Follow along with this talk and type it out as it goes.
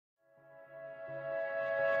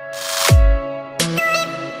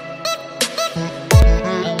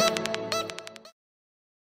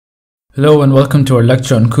Hello and welcome to our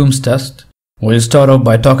lecture on Coombs Test. We'll start off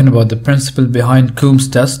by talking about the principle behind Coombs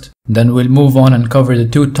Test. Then we'll move on and cover the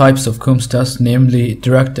two types of Coombs Test, namely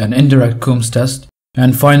direct and indirect Coombs Test.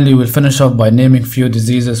 And finally, we'll finish off by naming few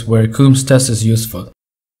diseases where Coombs Test is useful.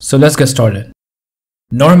 So let's get started.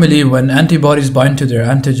 Normally, when antibodies bind to their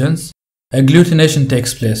antigens, agglutination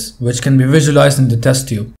takes place, which can be visualized in the test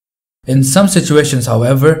tube. In some situations,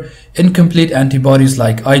 however, incomplete antibodies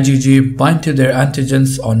like IgG bind to their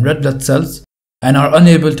antigens on red blood cells and are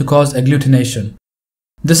unable to cause agglutination.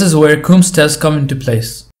 This is where Coombs tests come into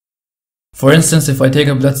place. For instance, if I take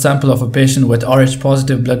a blood sample of a patient with Rh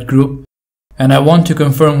positive blood group and I want to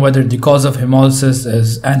confirm whether the cause of hemolysis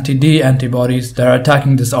is anti-D antibodies that are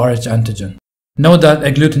attacking this Rh antigen. Note that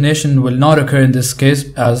agglutination will not occur in this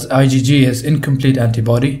case as IgG is incomplete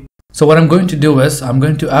antibody. So what I'm going to do is, I'm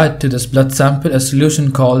going to add to this blood sample a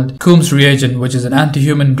solution called Coombs reagent, which is an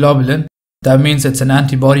anti-human globulin. That means it's an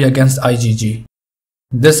antibody against IgG.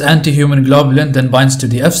 This anti-human globulin then binds to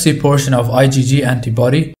the Fc portion of IgG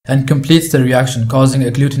antibody and completes the reaction, causing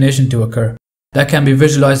agglutination to occur. That can be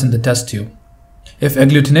visualized in the test tube. If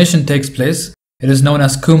agglutination takes place, it is known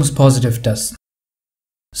as Coombs positive test.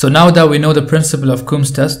 So now that we know the principle of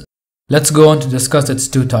Coombs test, let's go on to discuss its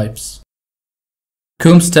two types.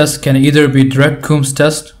 Coombs test can either be direct Coombs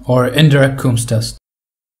test or indirect Coombs test.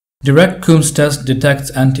 Direct Coombs test detects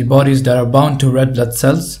antibodies that are bound to red blood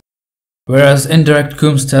cells, whereas indirect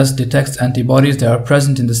Coombs test detects antibodies that are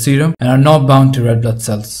present in the serum and are not bound to red blood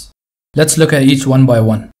cells. Let's look at each one by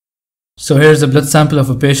one. So here's a blood sample of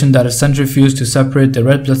a patient that is centrifuged to separate the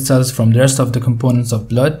red blood cells from the rest of the components of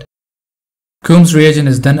blood. Coombs reagent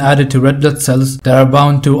is then added to red blood cells that are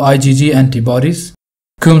bound to IgG antibodies.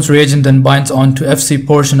 Coombs reagent then binds on to Fc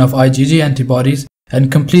portion of IgG antibodies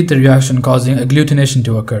and complete the reaction, causing agglutination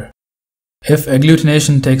to occur. If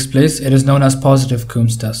agglutination takes place, it is known as positive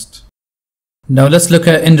Coombs test. Now let's look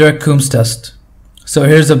at indirect Coombs test. So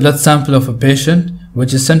here's a blood sample of a patient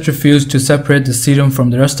which is centrifuged to separate the serum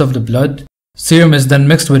from the rest of the blood. Serum is then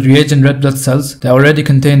mixed with reagent red blood cells that already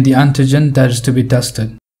contain the antigen that is to be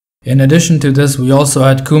tested. In addition to this, we also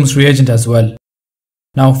add Coombs reagent as well.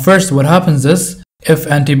 Now first, what happens is, if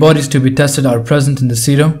antibodies to be tested are present in the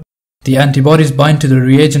serum, the antibodies bind to the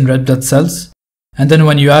reagent red blood cells, and then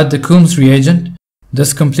when you add the Coombs reagent,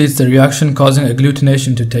 this completes the reaction, causing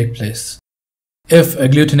agglutination to take place. If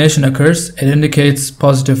agglutination occurs, it indicates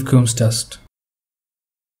positive Coombs test.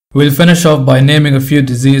 We'll finish off by naming a few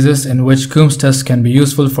diseases in which Coombs test can be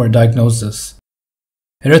useful for diagnosis.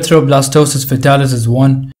 Erythroblastosis fetalis is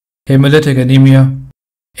one, hemolytic anemia,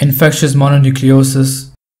 infectious mononucleosis,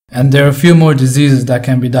 and there are a few more diseases that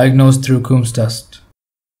can be diagnosed through Coombs test.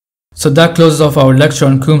 So that closes off our lecture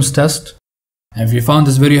on Coombs test. And if you found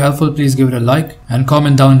this video helpful, please give it a like and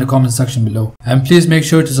comment down in the comment section below. And please make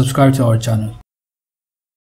sure to subscribe to our channel.